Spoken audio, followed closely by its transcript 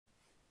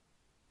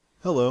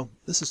Hello,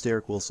 this is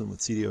Derek Wilson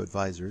with CDO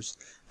Advisors,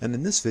 and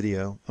in this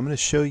video I'm going to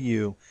show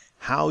you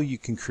how you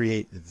can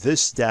create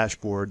this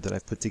dashboard that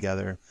I've put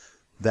together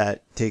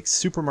that takes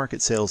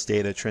supermarket sales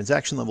data,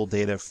 transaction level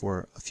data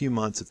for a few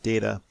months of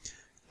data,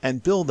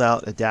 and build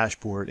out a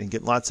dashboard and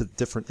get lots of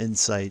different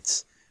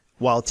insights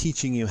while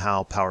teaching you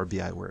how Power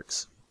BI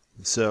works.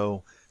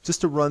 So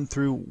just to run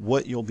through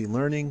what you'll be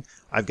learning,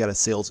 I've got a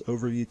sales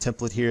overview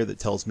template here that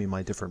tells me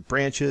my different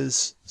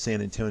branches,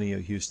 San Antonio,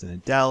 Houston,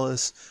 and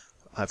Dallas.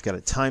 I've got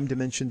a time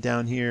dimension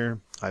down here.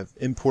 I've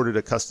imported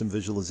a custom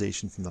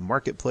visualization from the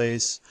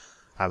marketplace.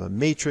 I have a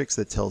matrix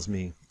that tells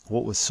me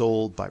what was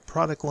sold by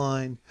product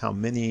line, how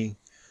many,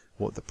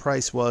 what the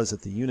price was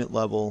at the unit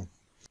level.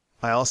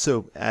 I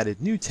also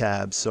added new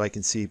tabs so I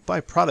can see by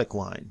product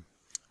line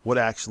what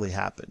actually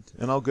happened.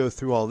 And I'll go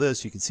through all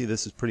this. You can see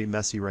this is pretty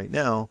messy right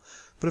now,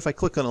 but if I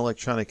click on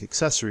electronic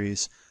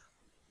accessories,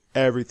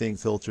 everything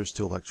filters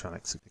to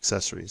electronic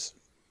accessories.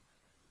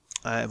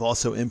 I've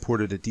also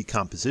imported a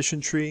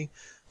decomposition tree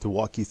to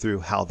walk you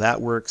through how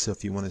that works. So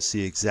if you want to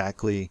see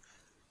exactly,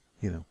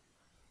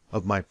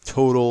 of my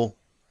total,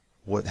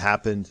 what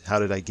happened, how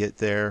did I get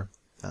there,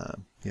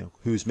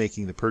 who's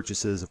making the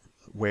purchases,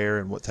 where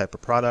and what type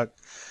of product.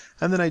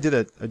 And then I did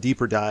a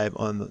deeper dive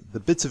on the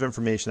bits of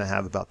information I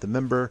have about the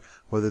member,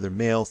 whether they're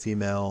male,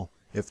 female,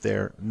 if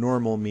they're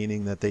normal,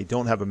 meaning that they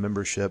don't have a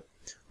membership,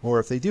 or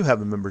if they do have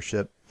a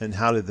membership, and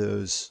how do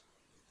those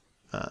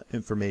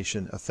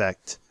information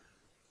affect.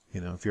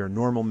 If you're a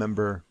normal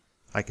member,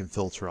 I can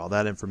filter all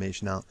that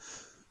information out.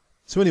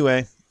 So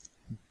anyway,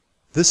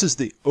 this is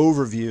the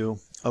overview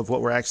of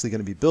what we're actually going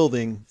to be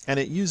building, and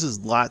it uses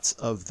lots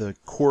of the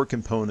core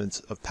components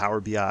of Power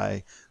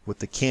BI with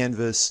the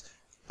canvas.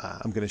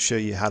 I'm going to show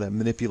you how to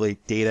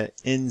manipulate data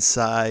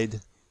inside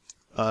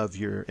of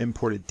your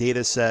imported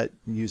data set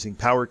using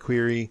Power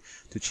Query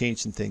to change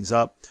some things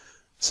up.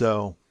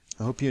 So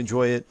I hope you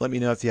enjoy it. Let me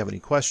know if you have any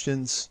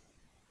questions.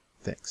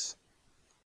 Thanks.